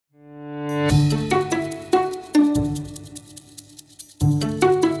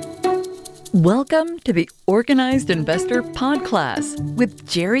Welcome to the Organized Investor Podcast with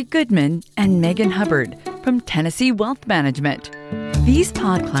Jerry Goodman and Megan Hubbard from Tennessee Wealth Management. These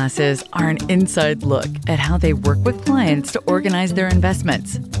pod classes are an inside look at how they work with clients to organize their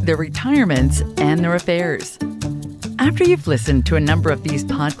investments, their retirements, and their affairs. After you've listened to a number of these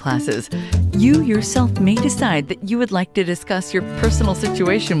pod classes, you yourself may decide that you would like to discuss your personal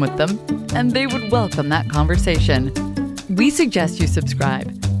situation with them, and they would welcome that conversation. We suggest you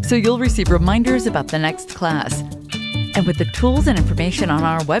subscribe so you'll receive reminders about the next class. And with the tools and information on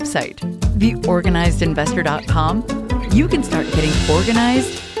our website, theorganizedinvestor.com, you can start getting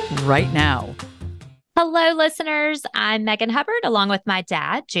organized right now. Hello, listeners. I'm Megan Hubbard, along with my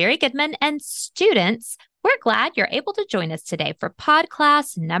dad, Jerry Goodman, and students. We're glad you're able to join us today for pod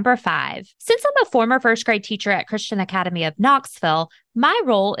class number 5. Since I'm a former first grade teacher at Christian Academy of Knoxville, my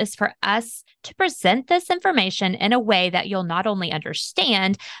role is for us to present this information in a way that you'll not only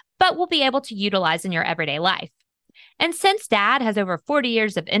understand, but will be able to utilize in your everyday life. And since Dad has over 40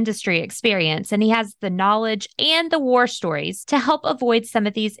 years of industry experience and he has the knowledge and the war stories to help avoid some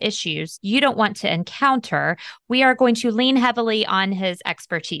of these issues you don't want to encounter, we are going to lean heavily on his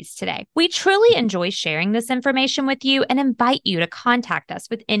expertise today. We truly enjoy sharing this information with you and invite you to contact us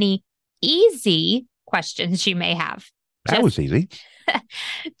with any easy questions you may have. That was easy.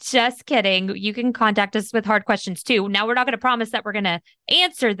 Just kidding. You can contact us with hard questions too. Now, we're not going to promise that we're going to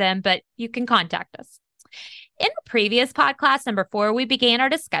answer them, but you can contact us. In the previous podcast, number 4, we began our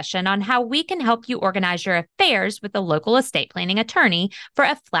discussion on how we can help you organize your affairs with a local estate planning attorney for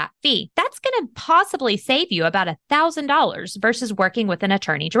a flat fee. That's going to possibly save you about $1,000 versus working with an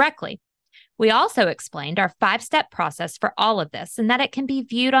attorney directly. We also explained our 5-step process for all of this and that it can be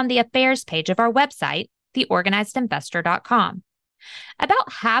viewed on the affairs page of our website, theorganizedinvestor.com.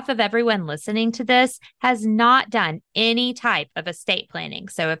 About half of everyone listening to this has not done any type of estate planning.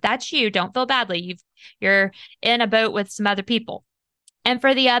 So if that's you, don't feel badly. You're in a boat with some other people. And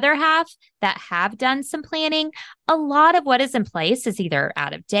for the other half that have done some planning, a lot of what is in place is either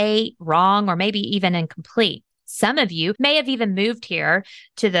out of date, wrong, or maybe even incomplete. Some of you may have even moved here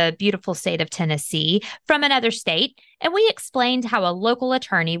to the beautiful state of Tennessee from another state, and we explained how a local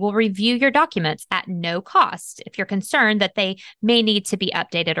attorney will review your documents at no cost if you're concerned that they may need to be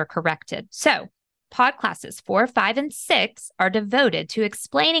updated or corrected. So, pod classes 4, 5, and 6 are devoted to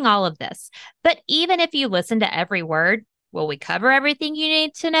explaining all of this. But even if you listen to every word, will we cover everything you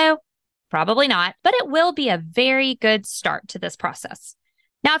need to know? Probably not, but it will be a very good start to this process.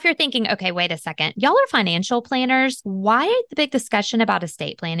 Now, if you're thinking, okay, wait a second, y'all are financial planners. Why the big discussion about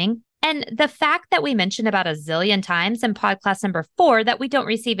estate planning? And the fact that we mentioned about a zillion times in podcast number 4 that we don't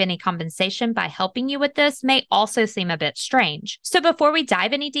receive any compensation by helping you with this may also seem a bit strange. So before we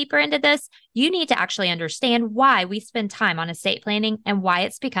dive any deeper into this, you need to actually understand why we spend time on estate planning and why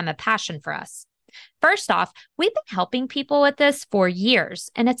it's become a passion for us. First off, we've been helping people with this for years,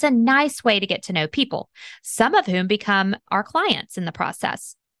 and it's a nice way to get to know people, some of whom become our clients in the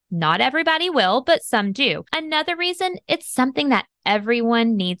process. Not everybody will, but some do. Another reason, it's something that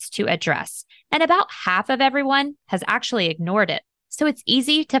everyone needs to address, and about half of everyone has actually ignored it. So it's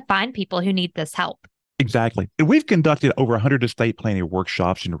easy to find people who need this help. Exactly. And we've conducted over 100 estate planning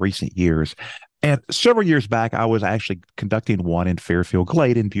workshops in recent years. And several years back, I was actually conducting one in Fairfield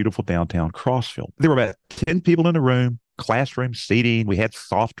Glade in beautiful downtown Crossville. There were about 10 people in the room, classroom seating. We had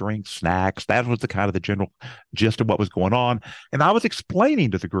soft drinks, snacks. That was the kind of the general gist of what was going on. And I was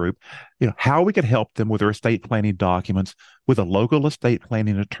explaining to the group, how we could help them with their estate planning documents with a local estate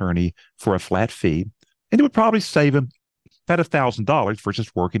planning attorney for a flat fee. And it would probably save them about $1,000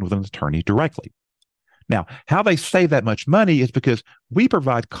 versus working with an attorney directly. Now, how they save that much money is because we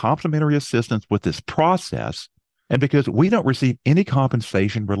provide complimentary assistance with this process and because we don't receive any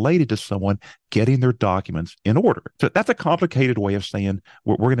compensation related to someone getting their documents in order. So that's a complicated way of saying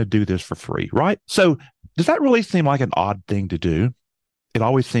we're going to do this for free, right? So does that really seem like an odd thing to do? It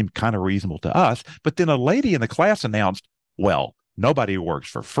always seemed kind of reasonable to us. But then a lady in the class announced, well, nobody works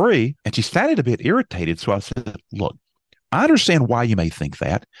for free. And she sounded a bit irritated. So I said, look, I understand why you may think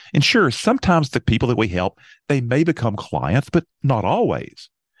that. And sure, sometimes the people that we help, they may become clients, but not always.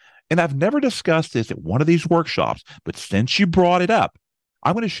 And I've never discussed this at one of these workshops, but since you brought it up,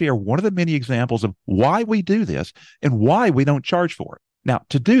 I'm going to share one of the many examples of why we do this and why we don't charge for it. Now,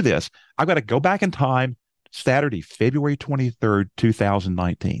 to do this, I've got to go back in time, Saturday, February 23rd,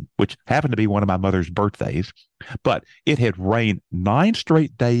 2019, which happened to be one of my mother's birthdays. But it had rained 9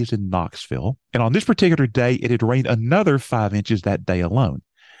 straight days in Knoxville. And on this particular day, it had rained another 5 inches that day alone.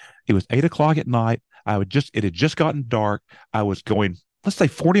 It was 8 o'clock at night. It had just gotten dark. I was going let's say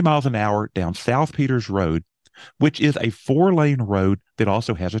 40 miles an hour down South Peters Road, which is a 4-lane road that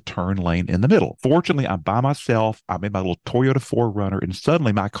also has a turn lane in the middle. Fortunately, I'm by myself. I'm in my little Toyota 4Runner, and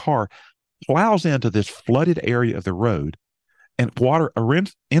suddenly my car plows into this flooded area of the road, and water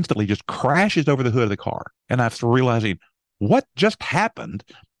instantly just crashes over the hood of the car. And I'm realizing, what just happened?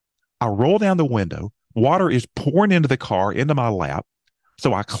 I roll down the window. Water is pouring into the car, into my lap.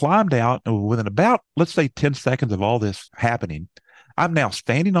 So I climbed out, and within about, let's say, 10 seconds of all this happening, I'm now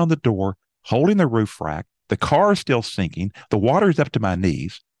standing on the door, holding the roof rack. The car is still sinking. The water is up to my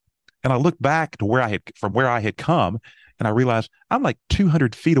knees. And I look back to from where I had come, and I realized I'm like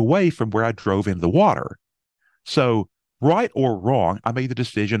 200 feet away from where I drove into the water. So, right or wrong, I made the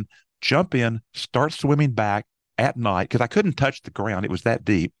decision, jump in, start swimming back at night, because I couldn't touch the ground. It was that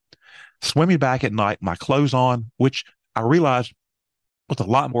deep. Swimming back at night, my clothes on, which I realized was a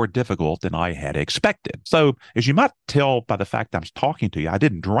lot more difficult than I had expected. So, as you might tell by the fact I'm talking to you, I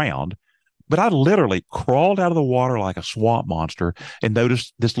didn't drown, but I literally crawled out of the water like a swamp monster and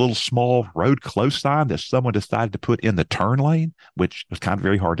noticed this little small road close sign that someone decided to put in the turn lane, which was kind of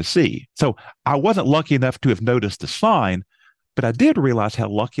very hard to see. So I wasn't lucky enough to have noticed the sign, but I did realize how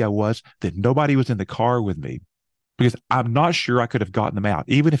lucky I was that nobody was in the car with me, because I'm not sure I could have gotten them out,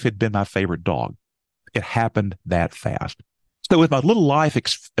 even if it had been my favorite dog. It happened that fast. So is my little life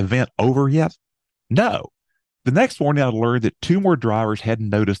event over yet? No. The next morning, I learned that 2 more drivers hadn't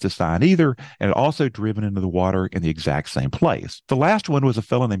noticed the sign either and had also driven into the water in the exact same place. The last one was a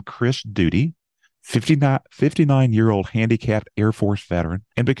fellow named Chris Duty, 59-year-old handicapped Air Force veteran.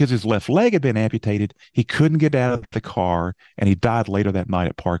 And because his left leg had been amputated, he couldn't get out of the car, and he died later that night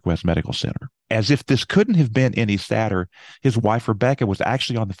at Park West Medical Center. As if this couldn't have been any sadder, his wife, Rebecca, was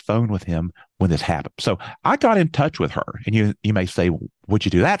actually on the phone with him when this happened. So I got in touch with her. And you may say, what'd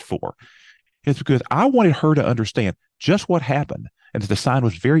you do that for? It's because I wanted her to understand just what happened, and that the sign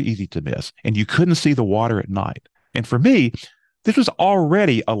was very easy to miss, and you couldn't see the water at night. And for me, this was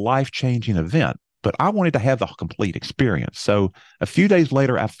already a life-changing event, but I wanted to have the complete experience. So a few days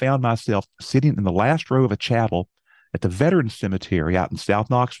later, I found myself sitting in the last row of a chapel at the Veterans Cemetery out in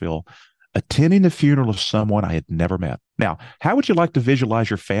South Knoxville, attending the funeral of someone I had never met. Now, how would you like to visualize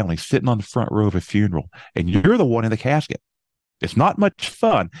your family sitting on the front row of a funeral, and you're the one in the casket? It's not much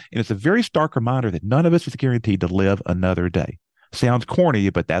fun, and it's a very stark reminder that none of us is guaranteed to live another day. Sounds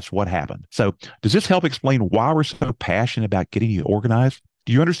corny, but that's what happened. So does this help explain why we're so passionate about getting you organized?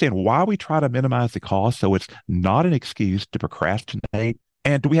 Do you understand why we try to minimize the cost so it's not an excuse to procrastinate?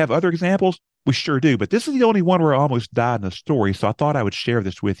 And do we have other examples? We sure do, but this is the only one where I almost died in the story, so I thought I would share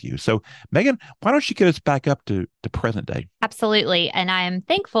this with you. So, Megan, why don't you get us back up to present day? Absolutely. And I am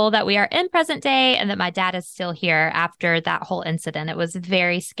thankful that we are in present day and that my dad is still here after that whole incident. It was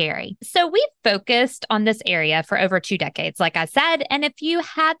very scary. So we've focused on this area for over 2 decades, like I said. And if you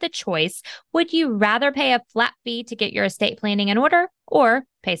had the choice, would you rather pay a flat fee to get your estate planning in order or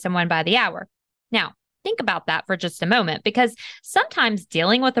pay someone by the hour? Now, think about that for just a moment, because sometimes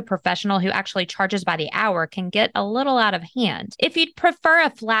dealing with a professional who actually charges by the hour can get a little out of hand. If you'd prefer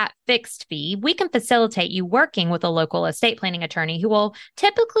a flat fixed fee, we can facilitate you working with a local estate planning attorney who will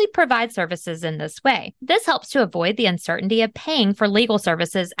typically provide services in this way. This helps to avoid the uncertainty of paying for legal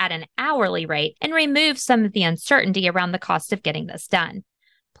services at an hourly rate and remove some of the uncertainty around the cost of getting this done.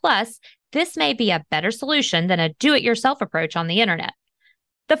 Plus, this may be a better solution than a do-it-yourself approach on the internet.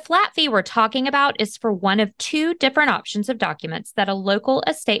 The flat fee we're talking about is for one of 2 different options of documents that a local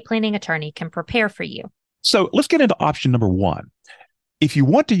estate planning attorney can prepare for you. So let's get into option number 1. If you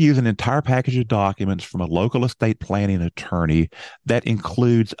want to use an entire package of documents from a local estate planning attorney that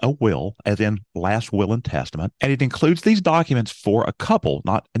includes a will, as in last will and testament, and it includes these documents for a couple,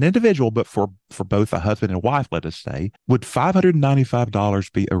 not an individual, but for both a husband and wife, let us say, would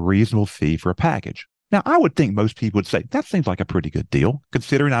 $595 be a reasonable fee for a package? Now, I would think most people would say, that seems like a pretty good deal,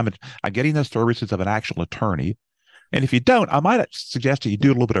 considering I'm getting the services of an actual attorney. And if you don't, I might suggest that you do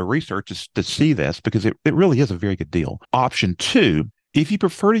a little bit of research to see this, because it really is a very good deal. Option 2, if you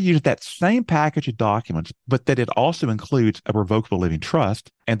prefer to use that same package of documents, but that it also includes a revocable living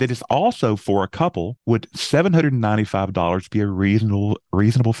trust, and that it's also for a couple, would $795 be a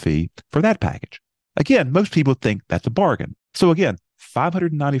reasonable fee for that package? Again, most people think that's a bargain. So again,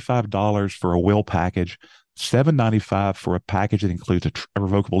 $595 for a will package, $795 for a package that includes a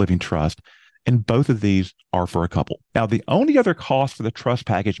revocable living trust, and both of these are for a couple. Now, the only other cost for the trust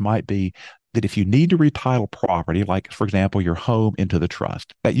package might be that if you need to retitle property, like, for example, your home into the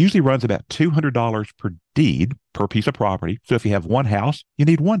trust, that usually runs about $200 per deed per piece of property. So if you have one house, you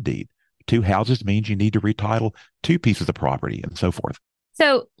need one deed. 2 houses means you need to retitle 2 pieces of property, and so forth.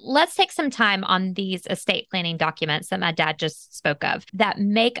 So let's take some time on these estate planning documents that my dad just spoke of that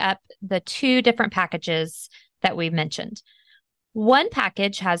make up the two different packages that we mentioned. One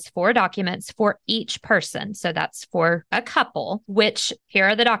package has 4 documents for each person. So that's for a couple, which here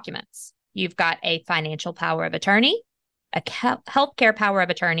are the documents. You've got a financial power of attorney, a healthcare power of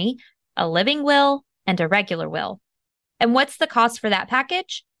attorney, a living will, and a regular will. And what's the cost for that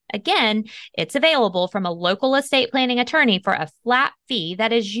package? Again, it's available from a local estate planning attorney for a flat fee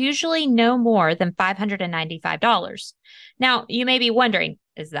that is usually no more than $595. Now, you may be wondering,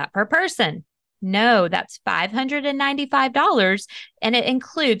 is that per person? No, that's $595, and it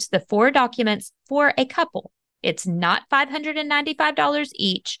includes the 4 documents for a couple. It's not $595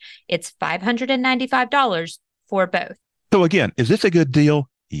 each. It's $595 for both. So again, is this a good deal?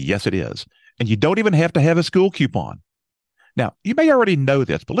 Yes, it is. And you don't even have to have a school coupon. Now, you may already know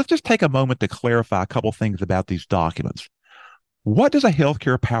this, but let's just take a moment to clarify a couple things about these documents. What does a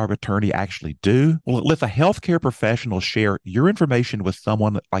healthcare power of attorney actually do? Well, it lets a healthcare professional share your information with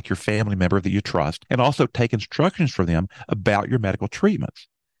someone like your family member that you trust and also take instructions from them about your medical treatments.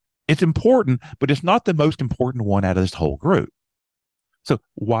 It's important, but it's not the most important one out of this whole group. So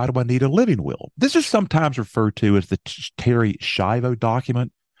why do I need a living will? This is sometimes referred to as the Terri Schiavo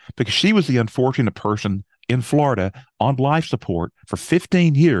document because she was the unfortunate person in Florida on life support for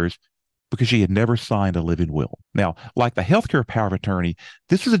 15 years because she had never signed a living will. Now, like the healthcare power of attorney,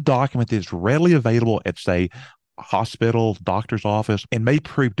 this is a document that is readily available at, say, a hospital, doctor's office, and may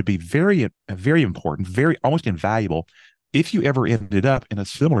prove to be very, very important, very almost invaluable if you ever ended up in a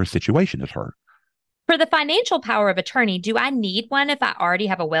similar situation as her. For the financial power of attorney, do I need one if I already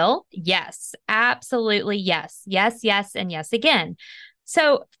have a will? Yes, absolutely yes. Yes, yes, and yes again.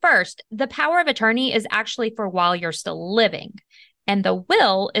 So first, the power of attorney is actually for while you're still living, and the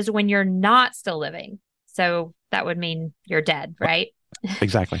will is when you're not still living. So that would mean you're dead, right?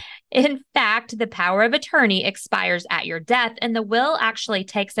 Exactly. In fact, the power of attorney expires at your death, and the will actually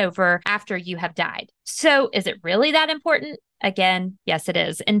takes over after you have died. So is it really that important? Again, yes, it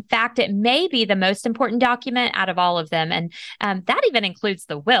is. In fact, it may be the most important document out of all of them. And that even includes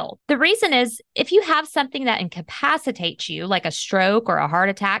the will. The reason is if you have something that incapacitates you, like a stroke or a heart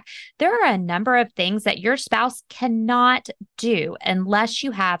attack, there are a number of things that your spouse cannot do unless you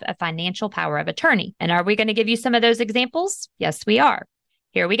have a financial power of attorney. And are we going to give you some of those examples? Yes, we are.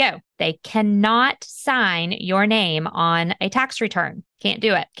 Here we go. They cannot sign your name on a tax return. Can't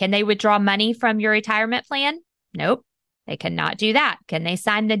do it. Can they withdraw money from your retirement plan? Nope. They cannot do that. Can they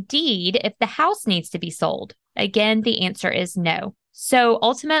sign the deed if the house needs to be sold? Again, the answer is no. So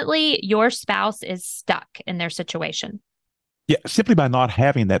ultimately, your spouse is stuck in their situation. Yeah, simply by not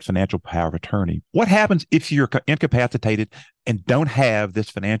having that financial power of attorney. What happens if you're incapacitated and don't have this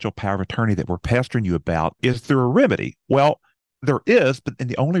financial power of attorney that we're pestering you about? Is there a remedy? Well, there is, but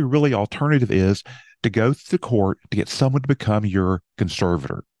the only really alternative is to go to the court to get someone to become your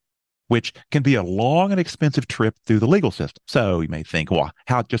conservator, which can be a long and expensive trip through the legal system. So you may think, well,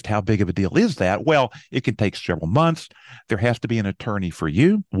 how big of a deal is that? Well, it can take several months. There has to be an attorney for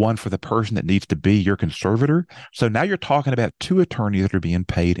you, one for the person that needs to be your conservator. So now you're talking about 2 attorneys that are being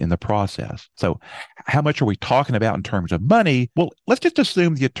paid in the process. So how much are we talking about in terms of money? Well, let's just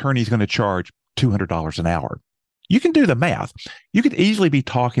assume the attorney is going to charge $200 an hour. You can do the math. You could easily be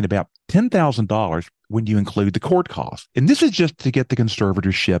talking about $10,000 when you include the court costs. And this is just to get the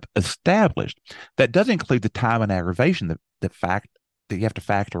conservatorship established. That doesn't include the time and aggravation, the fact that you have to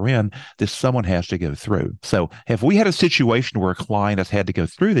factor in that someone has to go through. So have we had a situation where a client has had to go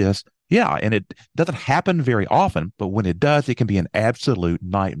through this? Yeah, and it doesn't happen very often, but when it does, it can be an absolute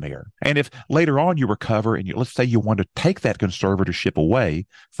nightmare. And if later on you recover and let's say you want to take that conservatorship away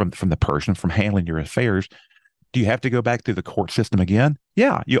from the person, from handling your affairs, do you have to go back through the court system again?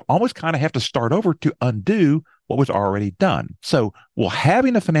 Yeah, you almost kind of have to start over to undo what was already done. So will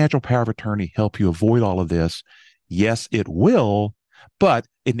having a financial power of attorney help you avoid all of this? Yes, it will, but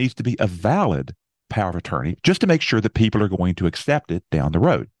it needs to be a valid power of attorney just to make sure that people are going to accept it down the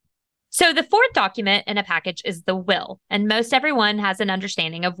road. So the 4th document in a package is the will, and most everyone has an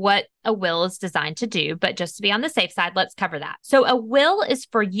understanding of what a will is designed to do, but just to be on the safe side, let's cover that. So a will is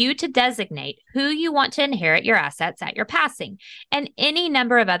for you to designate who you want to inherit your assets at your passing and any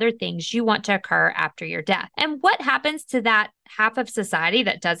number of other things you want to occur after your death. And what happens to that half of society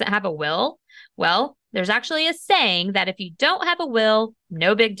that doesn't have a will? Well, there's actually a saying that if you don't have a will,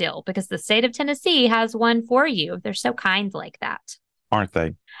 no big deal, because the state of Tennessee has one for you. They're so kind like that. Aren't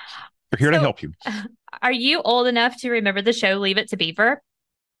they? We're here to help you. Are you old enough to remember the show Leave It to Beaver?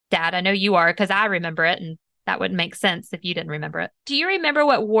 Dad, I know you are because I remember it, and that wouldn't make sense if you didn't remember it. Do you remember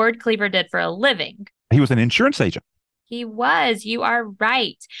what Ward Cleaver did for a living? He was an insurance agent. He was. You are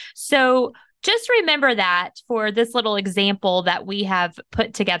right. So just remember that for this little example that we have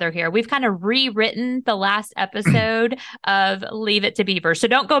put together here. We've kind of rewritten the last episode of Leave It to Beaver. So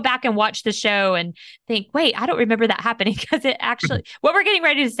don't go back and watch the show and think, wait, I don't remember that happening, because it actually, what we're getting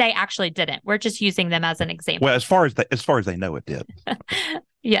ready to say actually didn't. We're just using them as an example. Well, as far as they know, it did.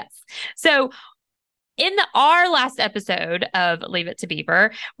 Yes. So in our last episode of Leave It to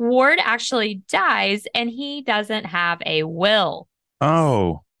Beaver, Ward actually dies and he doesn't have a will.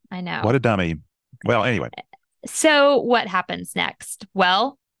 Oh. I know. What a dummy. Well, anyway. So what happens next?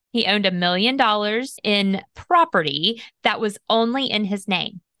 Well, he owned $1 million in property that was only in his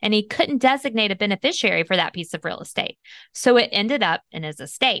name, and he couldn't designate a beneficiary for that piece of real estate. So it ended up in his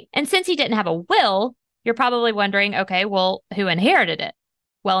estate. And since he didn't have a will, you're probably wondering, okay, well, who inherited it?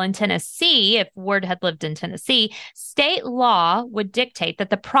 Well, in Tennessee, if Ward had lived in Tennessee, state law would dictate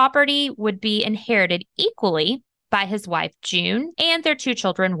that the property would be inherited equally by his wife, June, and their 2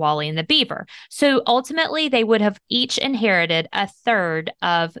 children, Wally and the Beaver. So ultimately, they would have each inherited a third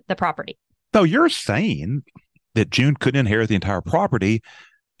of the property. So you're saying that June couldn't inherit the entire property.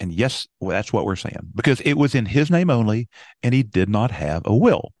 And yes, well, that's what we're saying, because it was in his name only, and he did not have a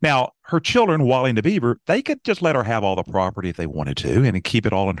will. Now, her children, Wally and the Beaver, they could just let her have all the property if they wanted to and keep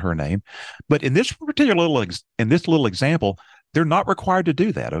it all in her name. But in this particular little example, they're not required to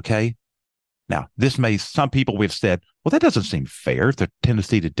do that, okay? Now, some people we've said, well, that doesn't seem fair, the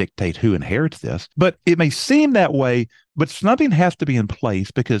tendency to dictate who inherits this. But it may seem that way, but something has to be in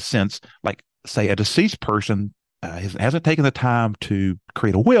place, because since, like, say, a deceased person hasn't taken the time to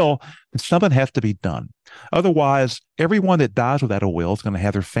create a will, then something has to be done. Otherwise, everyone that dies without a will is going to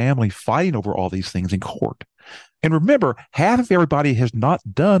have their family fighting over all these things in court. And remember, half of everybody has not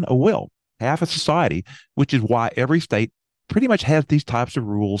done a will, half of society, which is why every state pretty much has these types of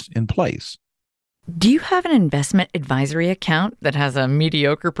rules in place. Do you have an investment advisory account that has a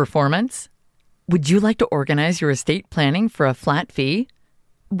mediocre performance? Would you like to organize your estate planning for a flat fee?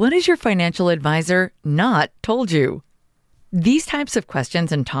 What has your financial advisor not told you? These types of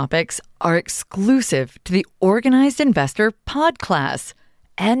questions and topics are exclusive to the Organized Investor Podcast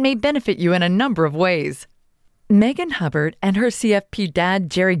and may benefit you in a number of ways. Megan Hubbard and her CFP dad,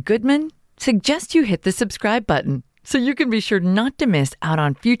 Jerry Goodman, suggest you hit the subscribe button so you can be sure not to miss out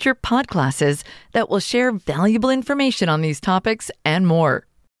on future podclasses that will share valuable information on these topics and more.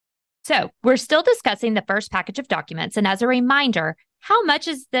 So we're still discussing the first package of documents. And as a reminder, how much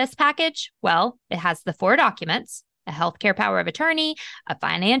is this package? Well, it has the 4 documents: a healthcare power of attorney, a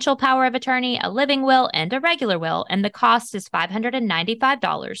financial power of attorney, a living will, and a regular will. And the cost is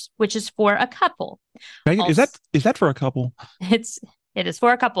 $595, which is for a couple. Megan, is that for a couple? It is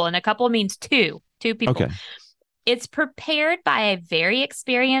for a couple, and a couple means two people. Okay. It's prepared by a very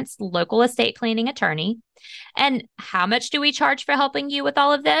experienced local estate planning attorney. And how much do we charge for helping you with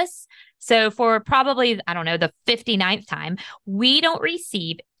all of this? So for probably, the 59th time, we don't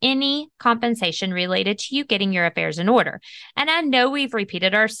receive any compensation related to you getting your affairs in order. And I know we've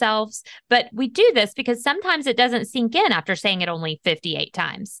repeated ourselves, but we do this because sometimes it doesn't sink in after saying it only 58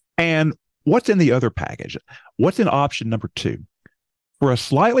 times. And what's in the other package? What's in option number 2? For a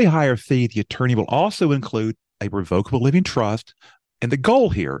slightly higher fee, the attorney will also include a revocable living trust. And the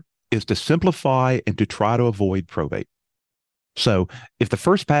goal here is to simplify and to try to avoid probate. So if the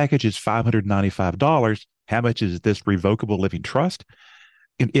first package is $595, how much is this revocable living trust?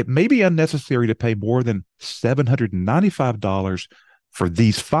 It may be unnecessary to pay more than $795 for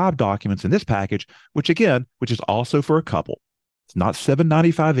these 5 documents in this package, which is also for a couple. It's not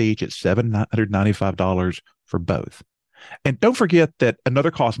 $795 each, it's $795 for both. And don't forget that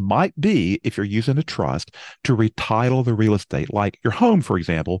another cost might be, if you're using a trust, to retitle the real estate, like your home, for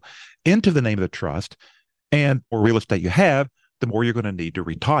example, into the name of the trust. And the more real estate you have, the more you're going to need to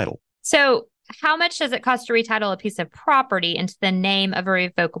retitle. So how much does it cost to retitle a piece of property into the name of a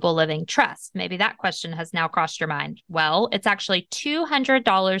revocable living trust? Maybe that question has now crossed your mind. Well, it's actually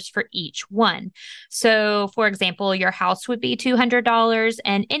 $200 for each one. So, for example, your house would be $200,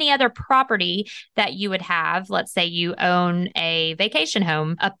 and any other property that you would have, let's say you own a vacation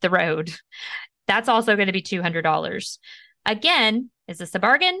home up the road, that's also going to be $200. Again, is this a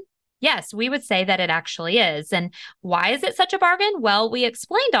bargain? Yes, we would say that it actually is. And why is it such a bargain? Well, we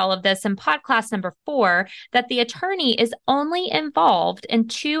explained all of this in podcast number 4, that the attorney is only involved in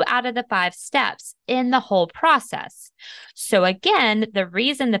 2 out of the 5 steps in the whole process. So again, the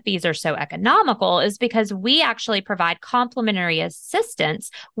reason the fees are so economical is because we actually provide complimentary assistance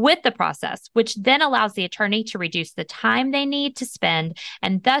with the process, which then allows the attorney to reduce the time they need to spend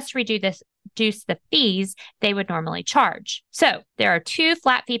and thus reduce the fees they would normally charge. So there are 2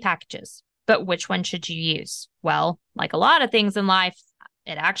 flat fee packages. But which one should you use? Well, like a lot of things in life,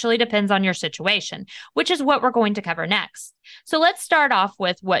 it actually depends on your situation, which is what we're going to cover next. So let's start off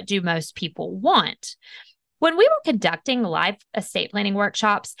with, what do most people want? When we were conducting live estate planning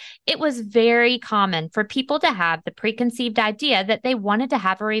workshops, it was very common for people to have the preconceived idea that they wanted to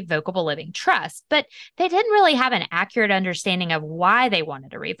have a revocable living trust, but they didn't really have an accurate understanding of why they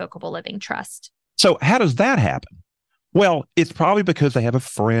wanted a revocable living trust. So how does that happen? Well, it's probably because they have a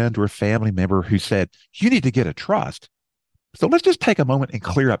friend or a family member who said, you need to get a trust. So let's just take a moment and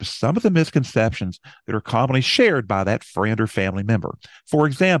clear up some of the misconceptions that are commonly shared by that friend or family member. For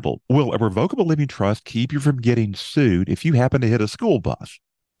example, will a revocable living trust keep you from getting sued if you happen to hit a school bus?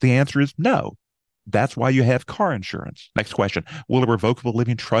 The answer is no. That's why you have car insurance. Next question. Will a revocable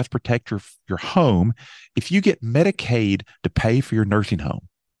living trust protect your home if you get Medicaid to pay for your nursing home?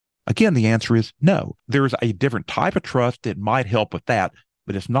 Again, the answer is no. There is a different type of trust that might help with that,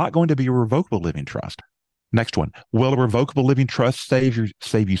 but it's not going to be a revocable living trust. Next one. Will a revocable living trust save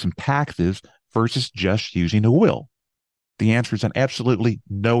you some taxes versus just using a will? The answer is an absolutely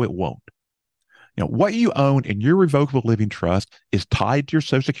no, it won't. What you own in your revocable living trust is tied to your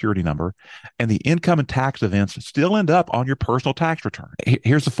Social Security number, and the income and tax events still end up on your personal tax return.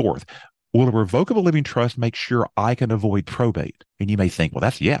 Here's the fourth. Will a revocable living trust make sure I can avoid probate? And you may think, well,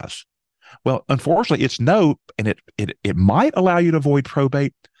 that's yes. Well, unfortunately, it's no, and it might allow you to avoid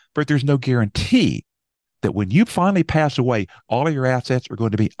probate, but there's no guarantee that when you finally pass away, all of your assets are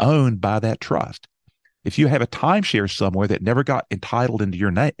going to be owned by that trust. If you have a timeshare somewhere that never got entitled into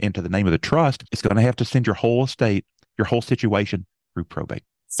the name of the trust, it's going to have to send your whole estate, your whole situation through probate.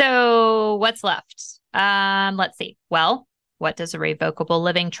 So what's left? Let's see. Well, what does a revocable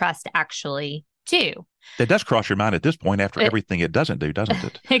living trust actually do? That does cross your mind at this point after everything it doesn't do, doesn't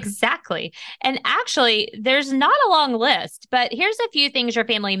it? Exactly. And actually, there's not a long list, but here's a few things your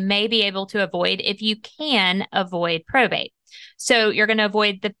family may be able to avoid if you can avoid probate. So you're going to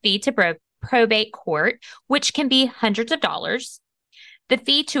avoid the fee to probate court, which can be hundreds of dollars, the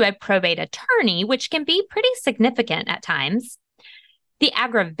fee to a probate attorney, which can be pretty significant at times, the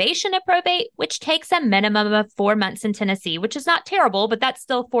aggravation of probate, which takes a minimum of 4 months in Tennessee, which is not terrible, but that's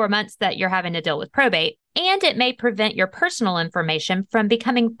still 4 months that you're having to deal with probate. And it may prevent your personal information from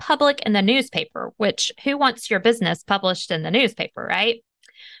becoming public in the newspaper, which who wants your business published in the newspaper, right?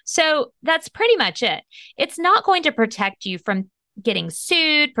 So that's pretty much it. It's not going to protect you from getting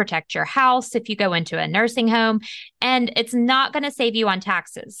sued, protect your house if you go into a nursing home, and it's not going to save you on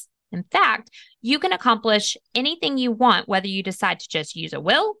taxes. In fact, you can accomplish anything you want, whether you decide to just use a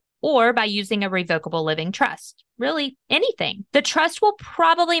will or by using a revocable living trust. Really, anything. The trust will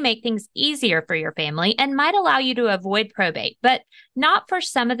probably make things easier for your family and might allow you to avoid probate, but not for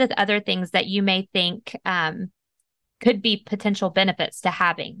some of the other things that you may think could be potential benefits to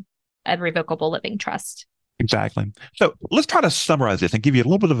having a revocable living trust. Exactly. So let's try to summarize this and give you a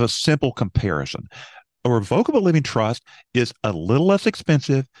little bit of a simple comparison. A revocable living trust is a little less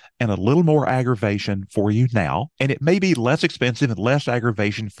expensive and a little more aggravation for you now, and it may be less expensive and less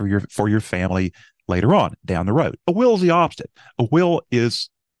aggravation for your family later on down the road. A will is the opposite. A will is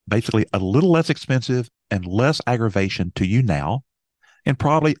basically a little less expensive and less aggravation to you now, and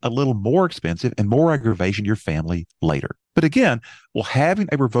probably a little more expensive and more aggravation to your family later. But again, will having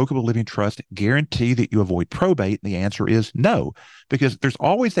a revocable living trust guarantee that you avoid probate? And the answer is no, because there's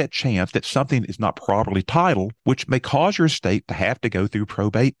always that chance that something is not properly titled, which may cause your estate to have to go through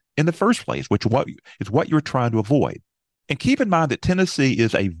probate in the first place, which is what you're trying to avoid. And keep in mind that Tennessee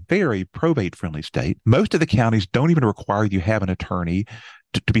is a very probate-friendly state. Most of the counties don't even require you have an attorney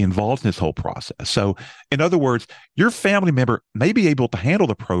to be involved in this whole process. So, in other words, your family member may be able to handle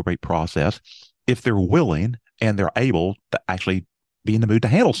the probate process if they're willing and they're able to actually be in the mood to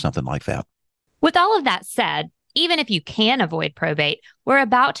handle something like that. With all of that said, even if you can avoid probate, we're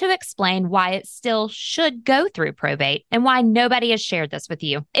about to explain why it still should go through probate and why nobody has shared this with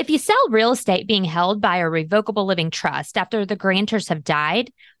you. If you sell real estate being held by a revocable living trust after the grantors have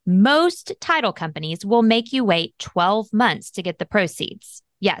died, most title companies will make you wait 12 months to get the proceeds.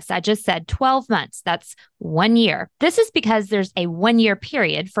 Yes, I just said 12 months. That's 1 year. This is because there's a 1 year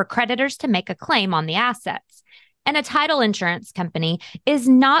period for creditors to make a claim on the assets. And a title insurance company is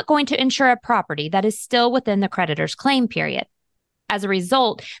not going to insure a property that is still within the creditor's claim period. As a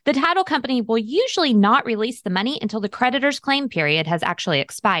result, the title company will usually not release the money until the creditor's claim period has actually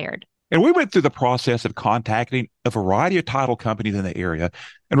expired. And we went through the process of contacting a variety of title companies in the area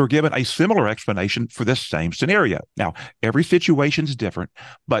and were given a similar explanation for this same scenario. Now, every situation is different,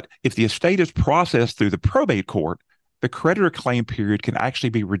 but if the estate is processed through the probate court, the creditor claim period can actually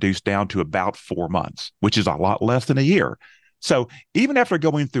be reduced down to about 4 months, which is a lot less than a year. So even after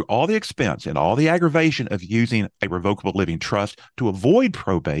going through all the expense and all the aggravation of using a revocable living trust to avoid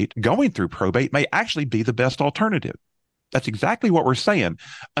probate, going through probate may actually be the best alternative. That's exactly what we're saying,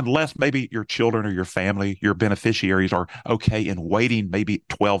 unless maybe your children or your family, your beneficiaries are okay in waiting maybe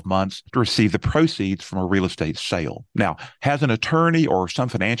 12 months to receive the proceeds from a real estate sale. Now, has an attorney or some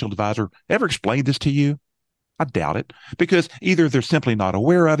financial advisor ever explained this to you? I doubt it, because either they're simply not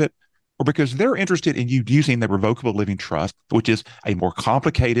aware of it, or because they're interested in you using the revocable living trust, which is a more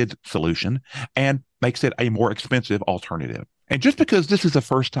complicated solution and makes it a more expensive alternative. And just because this is the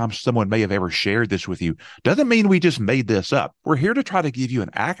first time someone may have ever shared this with you doesn't mean we just made this up. We're here to try to give you an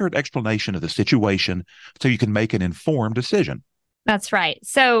accurate explanation of the situation so you can make an informed decision. That's right.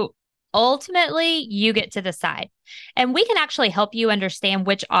 So ultimately, you get to decide. And we can actually help you understand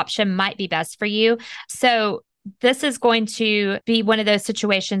which option might be best for you. So this is going to be one of those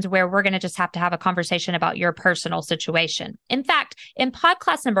situations where we're going to just have to have a conversation about your personal situation. In fact, in pod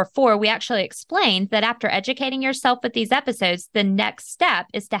class number 4, we actually explained that after educating yourself with these episodes, the next step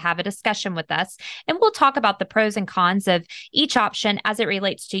is to have a discussion with us. And we'll talk about the pros and cons of each option as it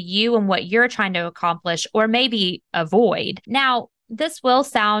relates to you and what you're trying to accomplish or maybe avoid. Now, this will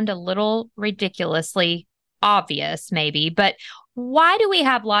sound a little ridiculously obvious, maybe, but why do we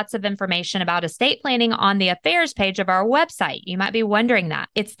have lots of information about estate planning on the affairs page of our website? You might be wondering that.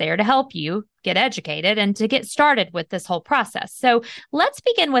 It's there to help you get educated and to get started with this whole process. So let's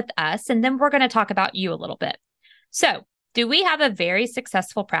begin with us, and then we're going to talk about you a little bit. So, do we have a very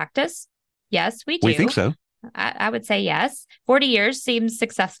successful practice? Yes, we do. We think so. I would say yes. 40 years seems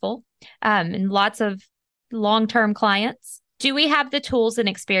successful, and lots of long-term clients. Do we have the tools and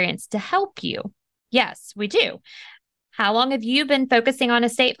experience to help you? Yes, we do. How long have you been focusing on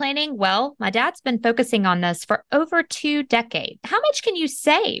estate planning? Well, my dad's been focusing on this for over 2 decades. How much can you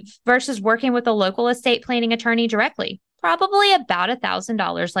save versus working with a local estate planning attorney directly? Probably about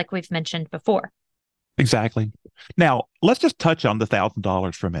 $1,000, like we've mentioned before. Exactly. Now, let's just touch on the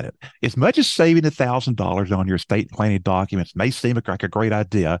 $1,000 for a minute. As much as saving $1,000 on your estate planning documents may seem like a great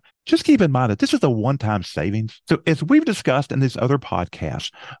idea, just keep in mind that this is a one-time savings. So as we've discussed in these other podcasts,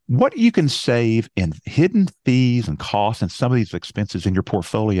 what you can save in hidden fees and costs and some of these expenses in your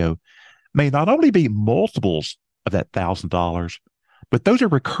portfolio may not only be multiples of that $1,000, but those are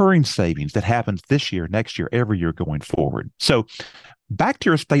recurring savings that happens this year, next year, every year going forward. So back to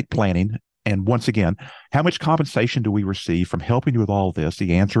your estate planning. And once again, how much compensation do we receive from helping you with all this?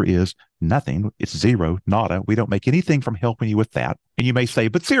 The answer is nothing. It's zero, nada. We don't make anything from helping you with that. And you may say,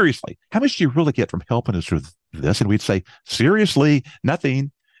 but seriously, how much do you really get from helping us with this? And we'd say, seriously,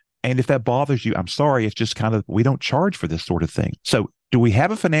 nothing. And if that bothers you, I'm sorry. It's just kind of, we don't charge for this sort of thing. So do we have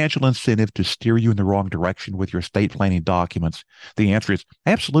a financial incentive to steer you in the wrong direction with your estate planning documents? The answer is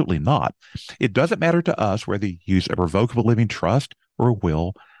absolutely not. It doesn't matter to us whether you use a revocable living trust or a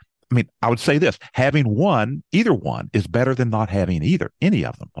will. I mean, I would say this, having one, either one is better than not having any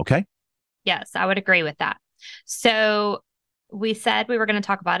of them. Okay. Yes, I would agree with that. So we said we were going to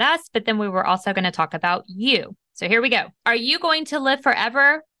talk about us, but then we were also going to talk about you. So here we go. Are you going to live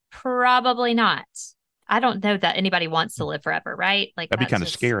forever? Probably not. I don't know that anybody wants to live forever, right? Like that'd be kind of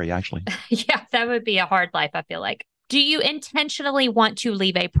scary, actually. Yeah, that would be a hard life, I feel like. Do you intentionally want to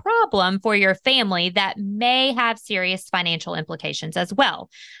leave a problem for your family that may have serious financial implications as well?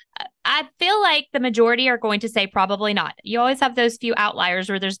 I feel like the majority are going to say probably not. You always have those few outliers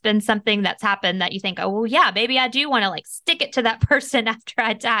where there's been something that's happened that you think, oh, well, yeah, maybe I do want to like stick it to that person after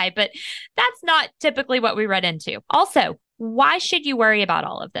I die. But that's not typically what we run into. Also, why should you worry about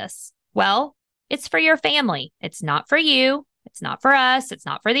all of this? Well, it's for your family. It's not for you. It's not for us. It's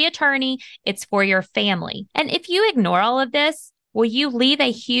not for the attorney. It's for your family. And if you ignore all of this, will you leave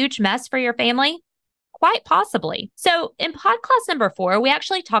a huge mess for your family? Quite possibly. So in podcast number 4, we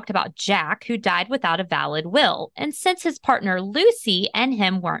actually talked about Jack, who died without a valid will. And since his partner Lucy and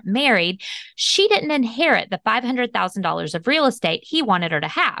him weren't married, she didn't inherit the $500,000 of real estate he wanted her to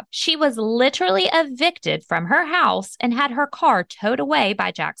have. She was literally evicted from her house and had her car towed away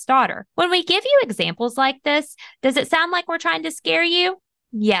by Jack's daughter. When we give you examples like this, does it sound like we're trying to scare you?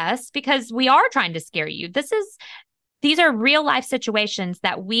 Yes, because we are trying to scare you. These are real life situations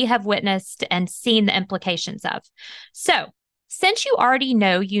that we have witnessed and seen the implications of. So, since you already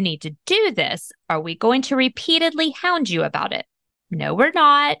know you need to do this, are we going to repeatedly hound you about it? No, we're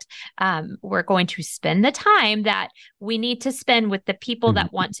not. We're going to spend the time that we need to spend with the people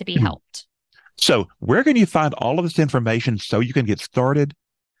that want to be helped. So, where can you find all of this information so you can get started?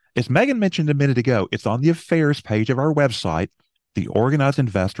 As Megan mentioned a minute ago, it's on the affairs page of our website.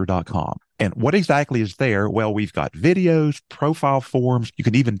 theorganizedinvestor.com. And what exactly is there? Well, we've got videos, profile forms. You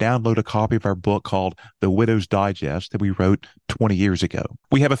can even download a copy of our book called The Widow's Digest that we wrote 20 years ago.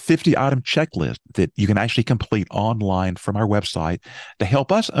 We have a 50-item checklist that you can actually complete online from our website to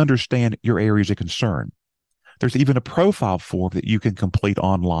help us understand your areas of concern. There's even a profile form that you can complete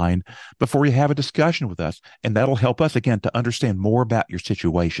online before you have a discussion with us, and that'll help us, again, to understand more about your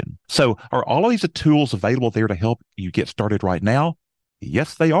situation. So are all of these tools available there to help you get started right now?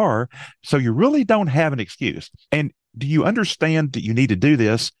 Yes, they are. So you really don't have an excuse. And do you understand that you need to do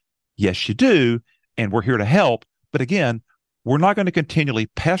this? Yes, you do. And we're here to help. But again, we're not going to continually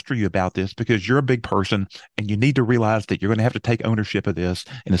pester you about this because you're a big person and you need to realize that you're going to have to take ownership of this.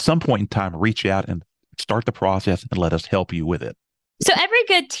 And at some point in time, reach out and start the process and let us help you with it. So every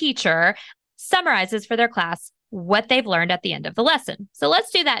good teacher summarizes for their class what they've learned at the end of the lesson. So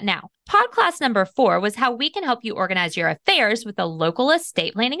let's do that now. Podcast number 4 was how we can help you organize your affairs with a local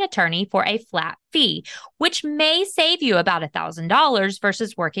estate planning attorney for a flat fee, which may save you about $1,000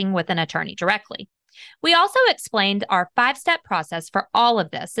 versus working with an attorney directly. We also explained our 5-step process for all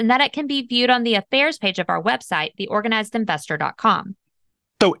of this and that it can be viewed on the affairs page of our website, theorganizedinvestor.com.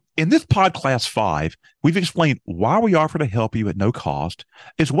 So in this podcast 5, we've explained why we offer to help you at no cost,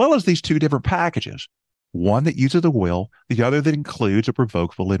 as well as these 2 different packages, one that uses a will, the other that includes a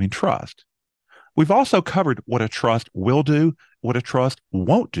revocable living trust. We've also covered what a trust will do, what a trust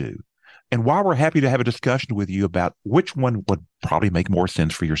won't do, and why we're happy to have a discussion with you about which one would probably make more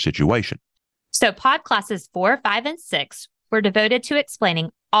sense for your situation. So pod classes 4, 5, and 6 were devoted to explaining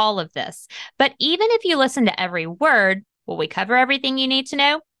all of this. But even if you listen to every word, will we cover everything you need to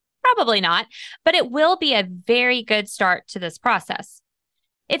know? Probably not, but it will be a very good start to this process.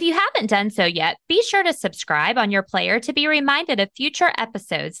 If you haven't done so yet, be sure to subscribe on your player to be reminded of future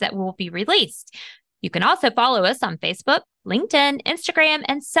episodes that will be released. You can also follow us on Facebook, LinkedIn, Instagram,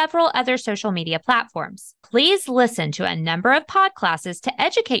 and several other social media platforms. Please listen to a number of pod classes to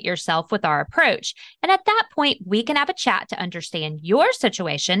educate yourself with our approach. And at that point, we can have a chat to understand your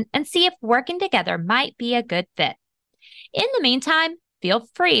situation and see if working together might be a good fit. In the meantime, feel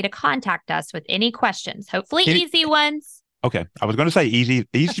free to contact us with any questions, hopefully easy ones. Okay. I was going to say easy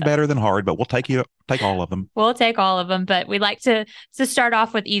better than hard, but we'll take all of them. We'll take all of them, but we like to start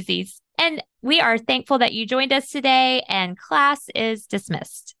off with easies. And we are thankful that you joined us today, and class is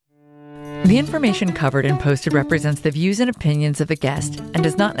dismissed. The information covered and posted represents the views and opinions of the guest and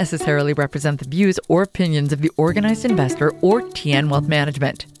does not necessarily represent the views or opinions of the Organized Investor or TN Wealth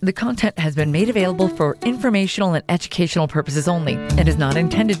Management. The content has been made available for informational and educational purposes only and is not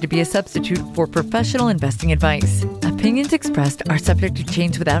intended to be a substitute for professional investing advice. Opinions expressed are subject to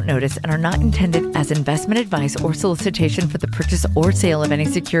change without notice and are not intended as investment advice or solicitation for the purchase or sale of any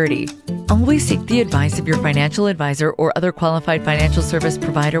security. Always seek the advice of your financial advisor or other qualified financial service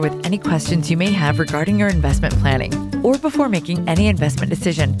provider with any questions you may have regarding your investment planning or before making any investment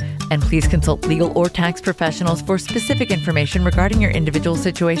decision. And please consult legal or tax professionals for specific information regarding your individual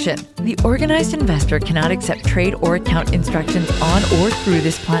situation. The Organized Investor cannot accept trade or account instructions on or through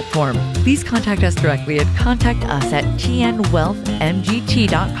this platform. Please contact us directly at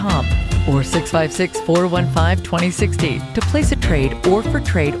contactus@tnwealthmgt.com or 656-415-2060 to place a trade or for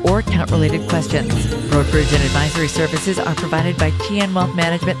trade or account-related questions. Brokerage and advisory services are provided by TN Wealth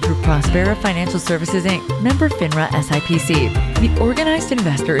Management through Prospera Financial Services, Inc., member FINRA SIPC. The Organized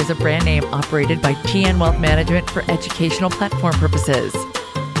Investor is a brand name operated by TN Wealth Management for educational platform purposes.